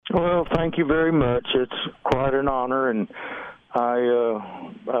Well, thank you very much. It's quite an honor, and I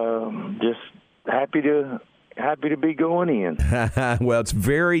just happy to be going in. Well, it's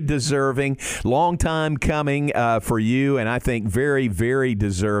very deserving. Long time coming for you, and I think very, very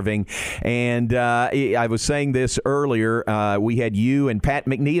deserving. And I was saying this earlier. We had you and Pat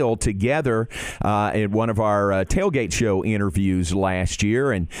McNeil together in one of our tailgate show interviews last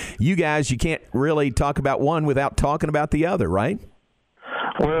year. And you guys, you can't really talk about one without talking about the other, right?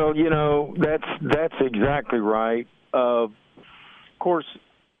 Well, that's exactly right. Of course,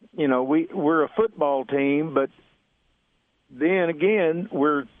 we're a football team, but then again,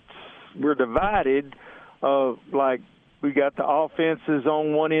 we're divided. Like we got the offenses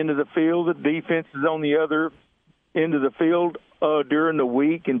on one end of the field, the defenses on the other end of the field during the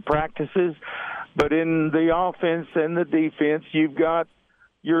week and practices. But in the offense and the defense, you've got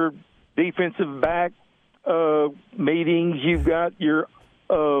your defensive back meetings. You've got your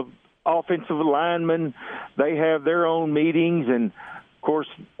offensive linemen. They have their own meetings, and of course,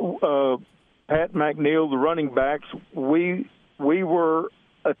 Pat McNeil, the running backs, we were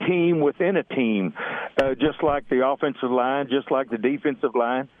a team within a team, just like the offensive line, just like the defensive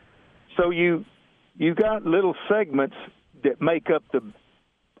line. So you got little segments that make up the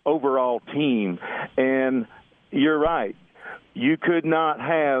overall team, and you're right. You could not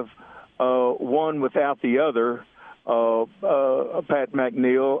have one without the other. Pat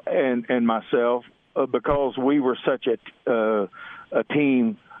McNeil and myself, because we were such a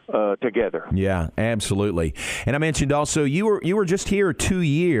team together. Yeah, absolutely. And I mentioned also you were just here 2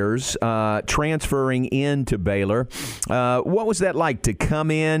 years, transferring into Baylor. What was that like to come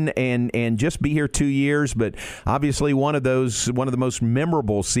in and just be here 2 years? But obviously one of the most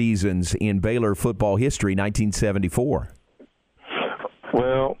memorable seasons in Baylor football history, 1974.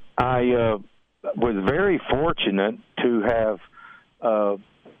 Well, I was very fortunate to have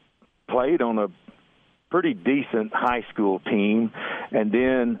played on a pretty decent high school team, and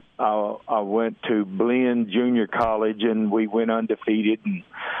then I went to Blinn Junior College, and we went undefeated,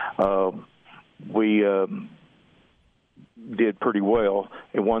 and we did pretty well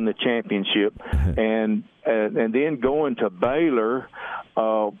and won the championship, and then going to Baylor.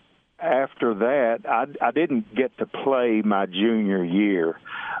 After that, I didn't get to play my junior year.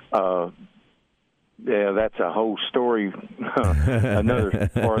 Yeah, that's a whole story another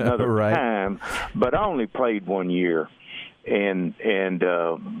right. time. But I only played 1 year, and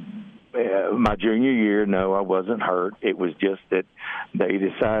my junior year, no, I wasn't hurt. It was just that they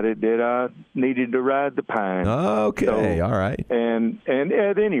decided that I needed to ride the pine. Okay, so, all right. And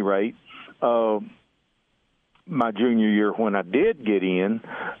at any rate, my junior year, when I did get in,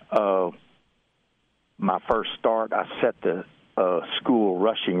 my first start, I set the school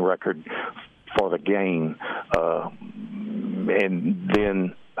rushing record for the game, and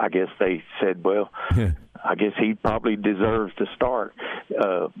then I guess they said, well, I guess he probably deserves to start.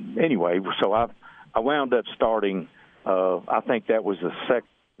 Anyway, so I wound up starting. I think that was the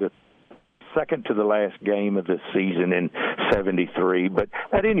second to the last game of the season in '73. But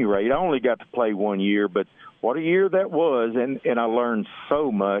at any rate, I only got to play 1 year, but what a year that was, and I learned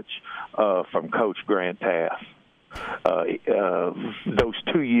so much from Coach Grant Taft. Those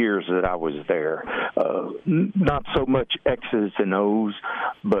 2 years that I was there, not so much X's and O's,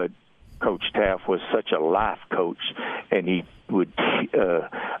 but Coach Taft was such a life coach, and he would I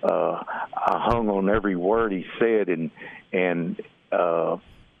hung on every word he said, and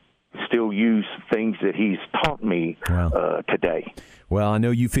still use things that he's taught me today. Well, I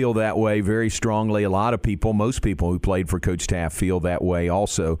know you feel that way very strongly. A lot of people, most people who played for Coach Taft feel that way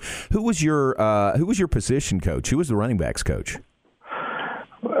also. Who was your position coach? Who was the running backs coach?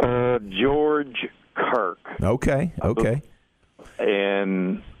 George Kirk. Okay.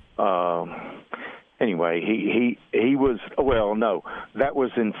 And anyway, he was, well, no, that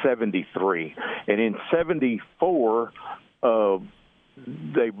was in '73, and in '74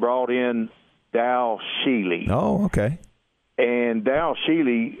 they brought in Dow Shealy. Oh, okay. And Dow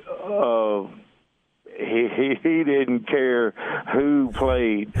Shealy, he didn't care who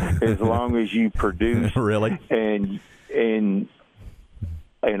played as long as you produced really and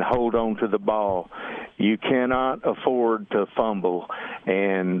hold on to the ball. You cannot afford to fumble.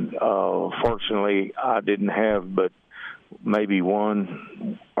 And fortunately, I didn't have but maybe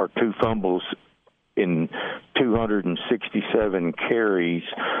one or two fumbles in 267 carries.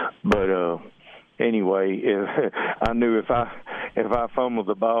 But anyway, I knew if if I fumbled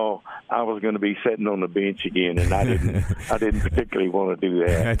the ball, I was going to be sitting on the bench again, and I didn't particularly want to do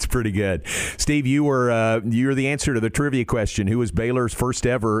that. That's pretty good. Steve, you're the answer to the trivia question. Who was Baylor's first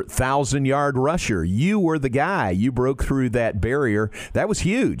ever 1,000-yard rusher? You were the guy. You broke through that barrier. That was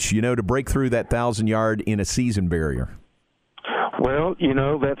huge, to break through that 1,000-yard in a season barrier. Well,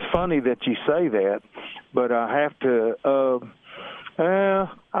 that's funny that you say that, but I have to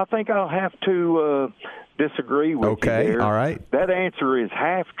I think I'll have to disagree with you there. All right. That answer is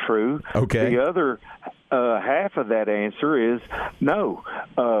half true. Okay. The other half of that answer is no.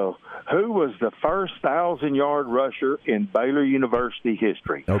 Who was the first 1,000-yard rusher in Baylor University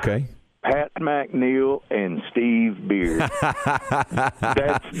history? Okay. Pat McNeil and Steve Beaird.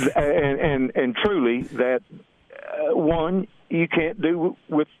 That's and truly that one you can't do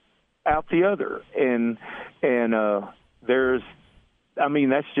without the other, and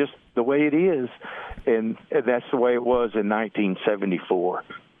that's just the way it is, and that's the way it was in 1974.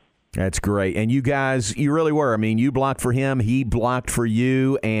 That's great. And you guys, you really were. You blocked for him, he blocked for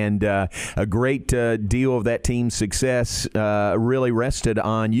you, and a great deal of that team's success really rested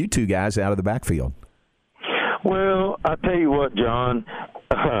on you two guys out of the backfield. Well, I tell you what, John,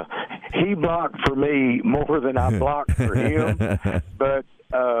 he blocked for me more than I blocked for him, but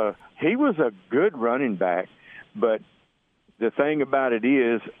he was a good running back. But the thing about it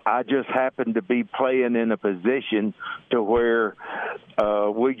is I just happened to be playing in a position to where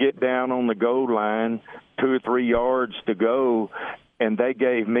we get down on the goal line, 2 or 3 yards to go, and they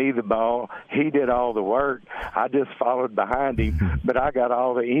gave me the ball. He did all the work. I just followed behind him, but I got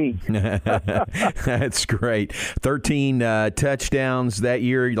all the ink. That's great. 13 touchdowns that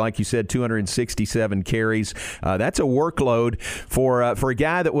year. Like you said, 267 carries. That's a workload for a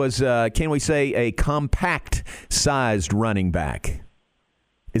guy that was, can we say, a compact-sized running back.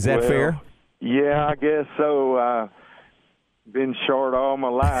 Is that fair? Yeah, I guess so. I've been short all my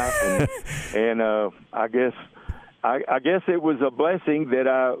life, and I guess it was a blessing that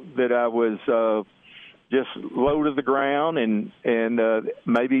I was just low to the ground, and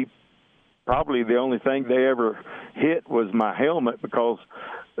probably the only thing they ever hit was my helmet, because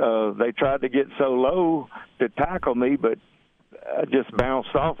they tried to get so low to tackle me, but I just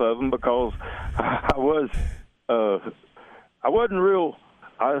bounced off of them because I wasn't real.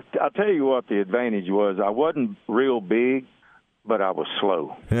 I'll tell you what the advantage was. I wasn't real big, but I was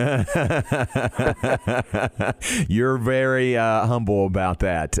slow. You're very humble about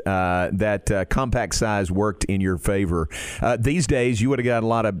that. That compact size worked in your favor. These days, you would have got a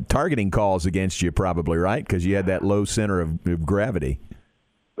lot of targeting calls against you probably, right? Because you had that low center of gravity.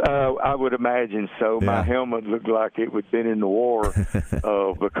 I would imagine so. Yeah. My helmet looked like it had been in the war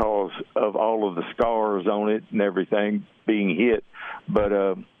because of all of the scars on it and everything being hit. But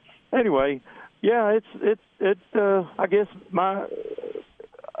anyway, yeah, I guess my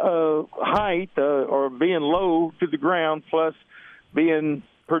height or being low to the ground plus being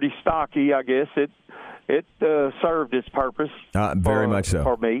pretty stocky, I guess it served its purpose. Very much so.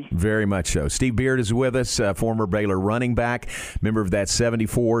 For me. Very much so. Steve Beaird is with us, former Baylor running back, member of that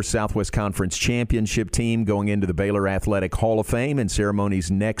 74 Southwest Conference Championship team, going into the Baylor Athletic Hall of Fame and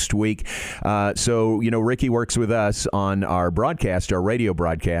ceremonies next week. So, Ricky works with us on our broadcast, our radio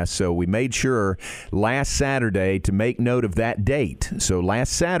broadcast, so we made sure last Saturday to make note of that date. So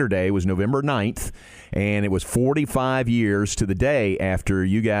last Saturday was November 9th, and it was 45 years to the day after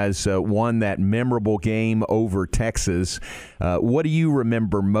you guys won that memorable game over Texas. What do you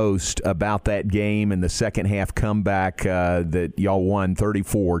remember most about that game and the second half comeback that y'all won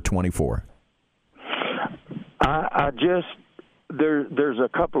 34-24? There's a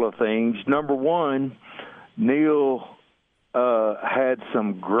couple of things. Number one, Neil had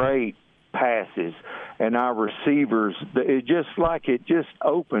some great passes, and our receivers, it just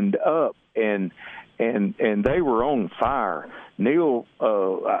opened up, and they were on fire. Neil,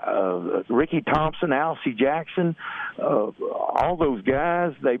 Ricky Thompson, Alcee Jackson, all those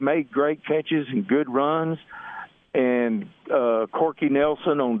guys, they made great catches and good runs. And Corky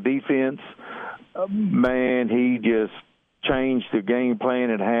Nelson on defense, man, he just changed the game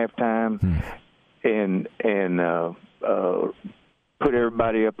plan at halftime and put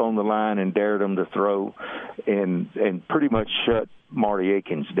everybody up on the line and dared them to throw and pretty much shut Marty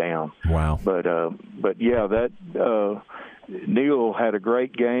Akins down. Wow. But yeah, that Neil had a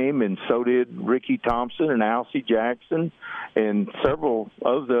great game, and so did Ricky Thompson and Alcee Jackson and several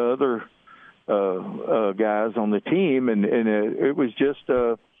of the other guys on the team, and it was just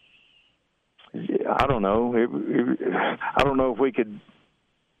I don't know. I don't know if we could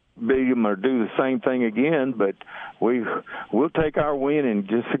beat them or do the same thing again, but we'll take our win and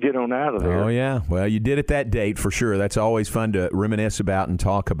just get on out of there. Oh, yeah. Well, you did it that date for sure. That's always fun to reminisce about and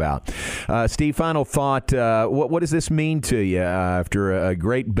talk about. Steve, final thought. What does this mean to you after a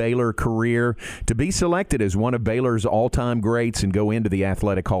great Baylor career to be selected as one of Baylor's all-time greats and go into the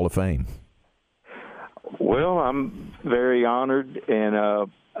Athletic Hall of Fame? Well, I'm very honored, and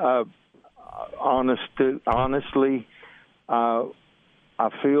honestly, I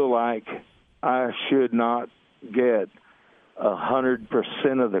feel like I should not get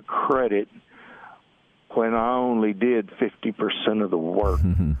 100% of the credit when I only did 50% of the work.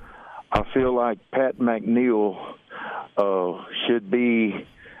 I feel like Pat McNeil should be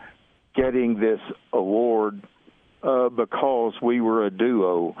getting this award because we were a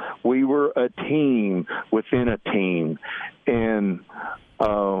duo. We were a team within a team. And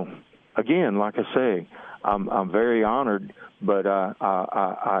again, like I say, I'm very honored, but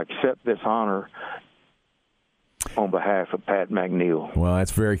I accept this honor on behalf of Pat McNeil. Well, that's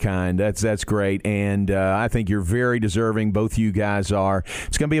very kind. That's great, and I think you're very deserving. Both you guys are.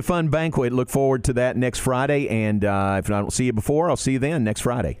 It's going to be a fun banquet. Look forward to that next Friday, and if I don't see you before, I'll see you then next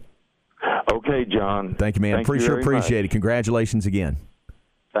Friday. Okay, John. Thank you, man. Thank you very appreciate much. it. Congratulations again.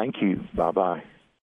 Thank you. Bye-bye.